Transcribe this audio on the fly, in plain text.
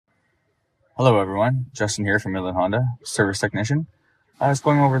Hello everyone, Justin here from Midland Honda, service technician. I was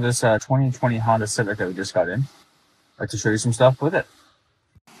going over this 2020 Honda Civic that we just got in. I'd like to show you some stuff with it.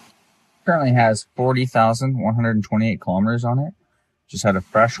 Currently has 40,128 kilometers on it. Just had a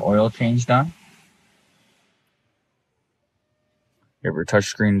fresh oil change done. You have your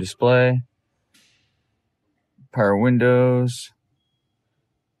touchscreen display, power windows,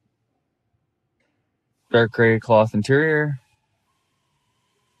 dark gray cloth interior,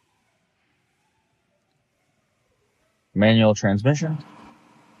 manual transmission.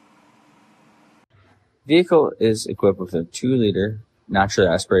 Vehicle is equipped with a 2-liter naturally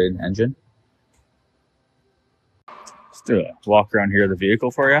aspirated engine. Let's do a walk around here of the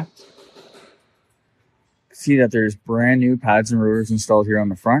vehicle for you. See that there's brand new pads and rotors installed here on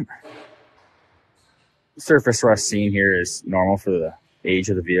the front. Surface rust seen here is normal for the age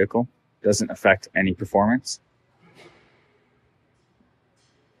of the vehicle. Doesn't affect any performance.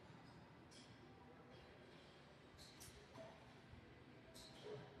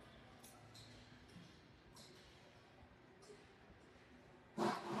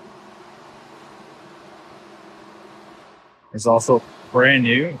 There's also brand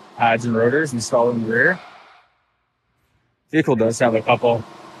new pads and rotors installed in the rear. Vehicle does have a couple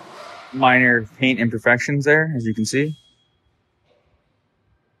minor paint imperfections there, as you can see.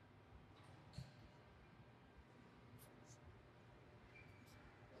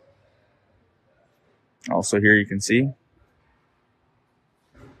 Also here you can see.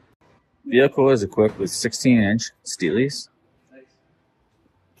 Vehicle is equipped with 16-inch steelies.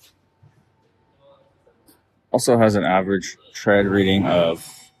 Also has an average tread reading of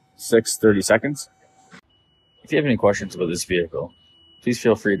 630 seconds. If you have any questions about this vehicle, please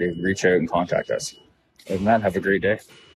feel free to reach out and contact us. Other than that, have a great day.